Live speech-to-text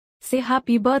say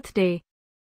happy birthday.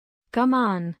 Come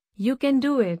on, you can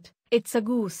do it. It's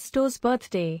Augusto's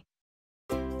birthday.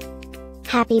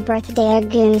 Happy birthday,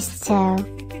 Augusto.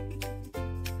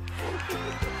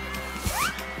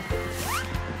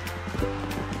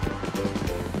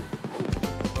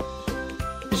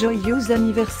 Joyeux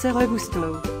anniversaire,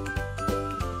 Augusto.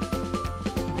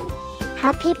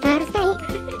 Happy birthday,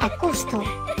 Augusto.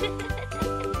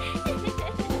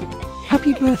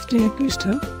 Happy birthday,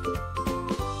 Augusto.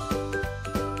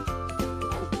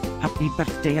 Happy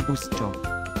birthday, Augusto.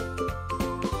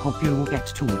 Hope you will get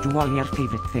to do all your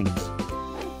favorite things.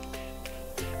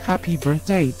 Happy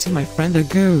birthday to my friend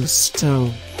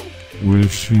Augusto.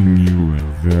 Wishing you a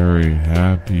very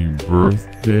happy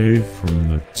birthday from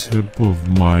the tip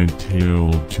of my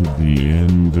tail to the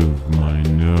end of my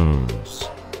nose.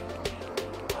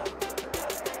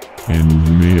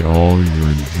 And may all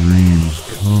your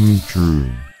dreams come true.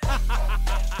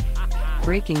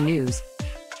 Breaking news.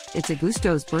 It's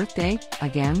Augusto's birthday,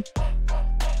 again?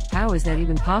 How is that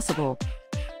even possible?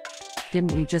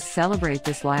 Didn't we just celebrate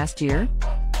this last year?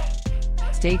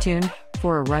 Stay tuned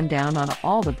for a rundown on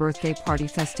all the birthday party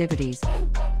festivities.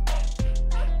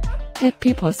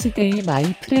 Happy birthday,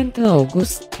 my friend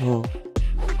Augusto.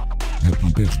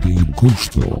 Happy birthday,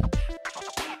 Augusto.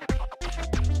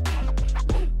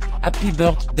 Happy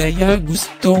birthday,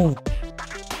 Augusto.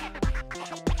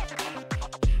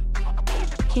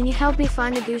 Can you help me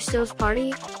find Augusto's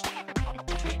party?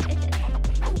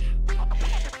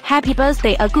 Happy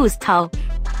birthday, Augusto.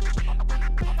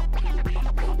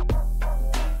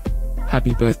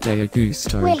 Happy birthday,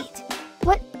 Augusto. Wait,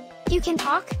 what? You can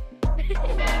talk?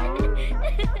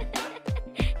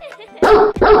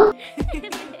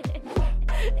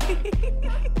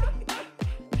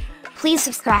 Please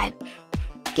subscribe,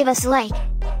 give us a like,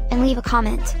 and leave a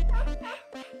comment.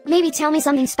 Maybe tell me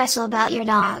something special about your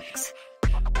dogs.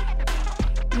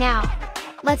 Now,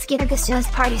 let's get Augusto's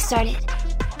party started.